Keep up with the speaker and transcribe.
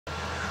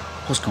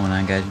What's going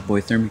on, guys? Your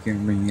boy ThermiC here,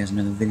 and bringing you guys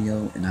another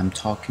video. And I'm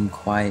talking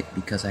quiet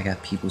because I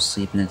got people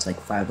sleeping. It's like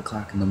 5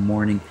 o'clock in the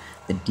morning.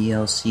 The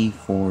DLC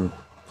for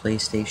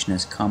PlayStation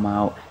has come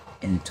out,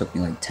 and it took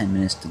me like 10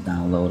 minutes to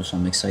download. So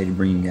I'm excited to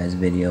bring you guys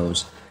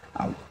videos.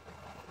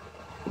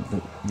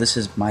 This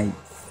is my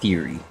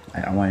theory.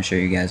 I want to show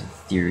you guys a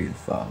theory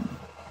of,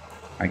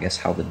 I guess,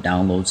 how the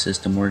download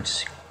system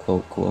works,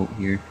 quote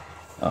here.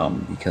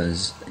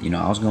 Because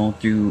I was going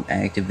through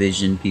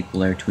Activision,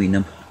 people are tweeting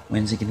them,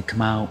 when's it gonna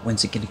come out,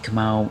 when's it gonna come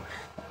out,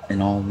 and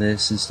all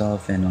this and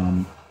stuff.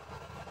 And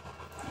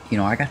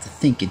I got to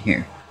thinking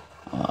here,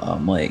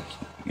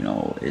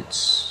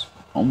 it's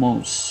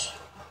almost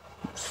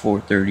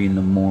 4:30 in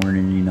the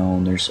morning,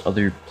 and there's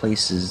other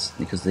places,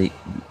 because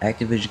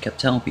Activision kept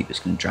telling people it's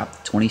gonna drop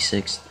the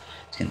 26th,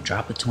 it's gonna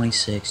drop the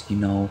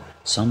 26th,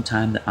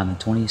 sometime on the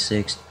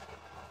 26th.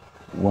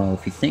 Well,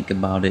 if you think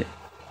about it,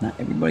 not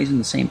everybody's in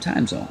the same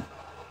time zone.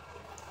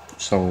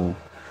 So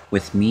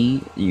with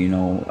me,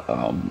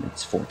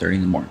 it's 4:30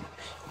 in the morning.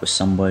 With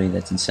somebody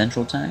that's in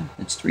Central Time,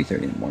 it's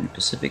 3:30 in the morning.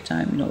 Pacific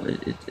Time,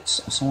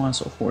 it's so on and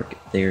so forth.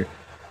 They're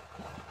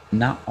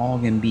not all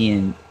gonna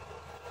be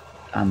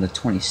on the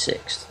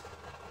 26th.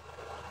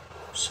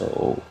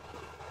 So,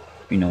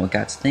 what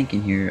got to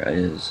thinking here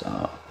is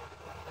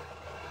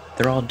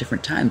they're all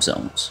different time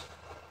zones.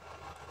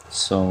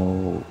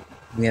 So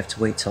we have to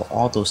wait till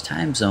all those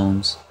time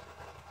zones.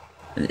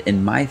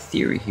 In my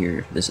theory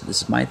here, this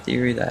is my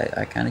theory that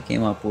I kind of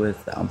came up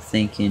with. I'm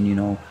thinking,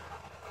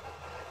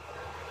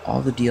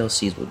 all the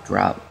DLCs will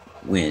drop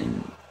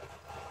when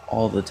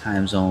all the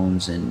time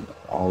zones and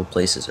all the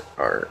places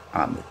are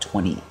on the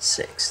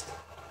 26th.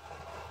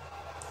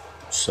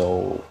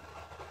 So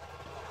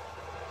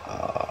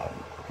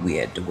we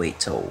had to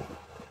wait till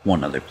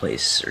one other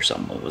place or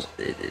something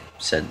it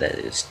said that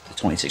it's the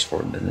 26th for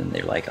them, and then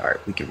they're like, all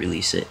right, we can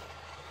release it.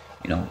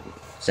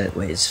 So that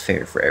way it's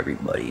fair for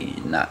everybody,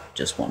 not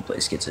just one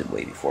place gets it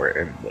way before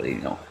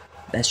everybody.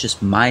 That's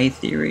just my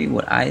theory,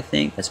 what I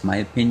think. That's my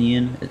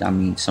opinion. I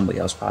mean, somebody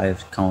else probably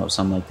have come up with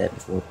something like that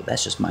before, but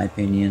that's just my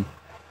opinion.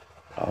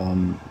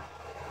 I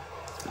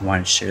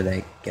wanted to share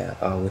that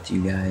with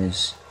you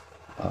guys.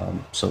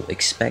 So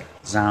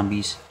expect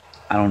zombies.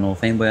 I don't know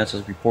if anybody else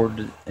has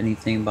reported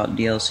anything about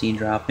DLC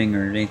dropping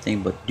or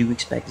anything, but do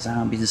expect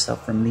zombies and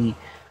stuff from me.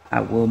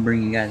 I will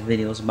bring you guys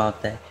videos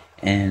about that.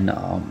 And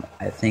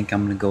I think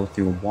I'm going to go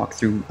through a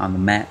walkthrough on the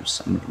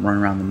maps. I'm going to run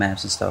around the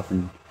maps and stuff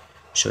and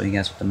show you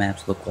guys what the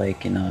maps look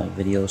like in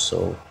videos.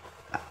 So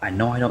I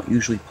know I don't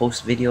usually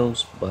post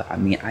videos, but I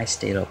mean, I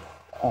stayed up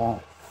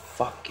all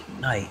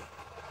fucking night.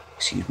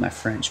 Excuse my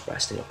French, but I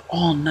stayed up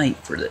all night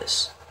for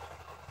this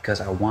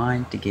because I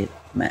wanted to get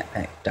the map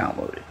pack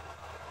downloaded.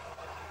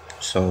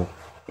 So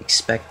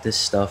expect this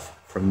stuff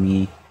from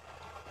me.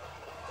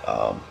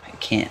 I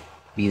can't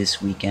be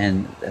this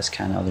weekend. That's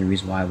kind of the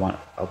reason why I want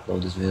to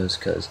upload this videos,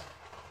 because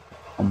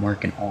I'm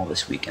working all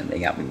this weekend. They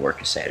got me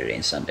working Saturday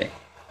and Sunday.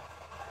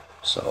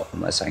 So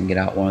unless I can get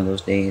out one of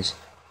those days,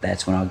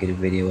 that's when I'll get a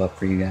video up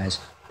for you guys.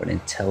 But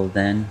until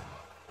then,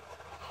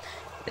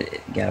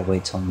 gotta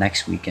wait till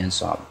next weekend.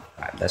 So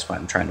that's why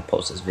I'm trying to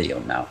post this video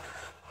now.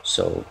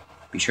 So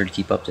be sure to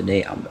keep up to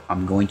date.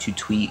 I'm going to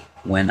tweet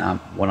what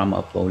I'm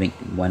uploading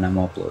and when I'm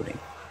uploading.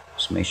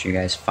 So make sure you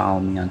guys follow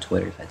me on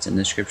Twitter. That's in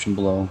the description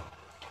below.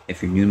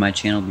 If you're new to my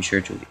channel, be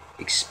sure to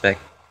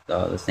expect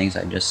the things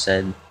I just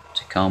said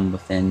to come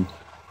within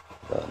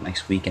the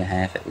next week and a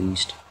half at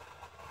least.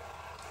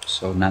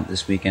 So not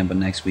this weekend, but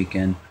next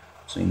weekend.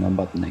 So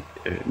about the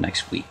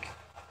next week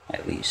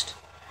at least.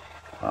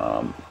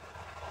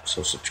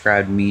 So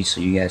subscribe to me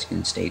so you guys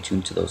can stay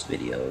tuned to those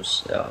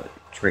videos.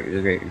 It's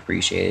greatly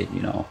appreciated,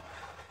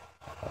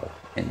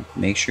 and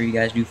make sure you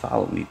guys do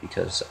follow me,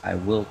 because I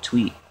will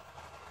tweet.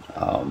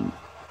 I'm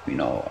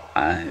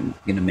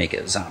gonna make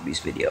a zombies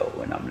video,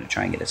 and I'm gonna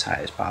try and get as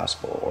high as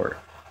possible, or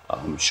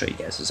show you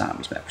guys the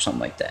zombies map or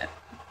something like that.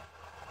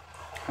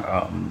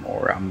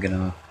 Or I'm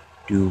gonna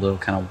do a little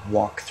kind of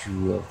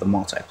walkthrough of the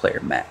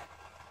multiplayer map.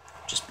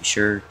 Just be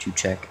sure to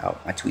check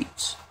out my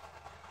tweets.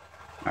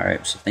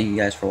 Alright, so thank you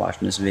guys for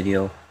watching this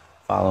video.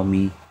 Follow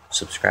me,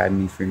 subscribe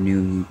me if you're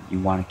new. You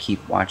want to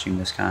keep watching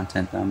this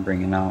content that I'm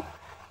bringing out.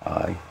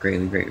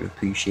 Greatly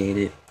appreciate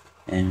it.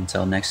 And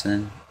until next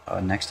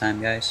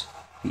time, guys,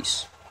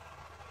 peace.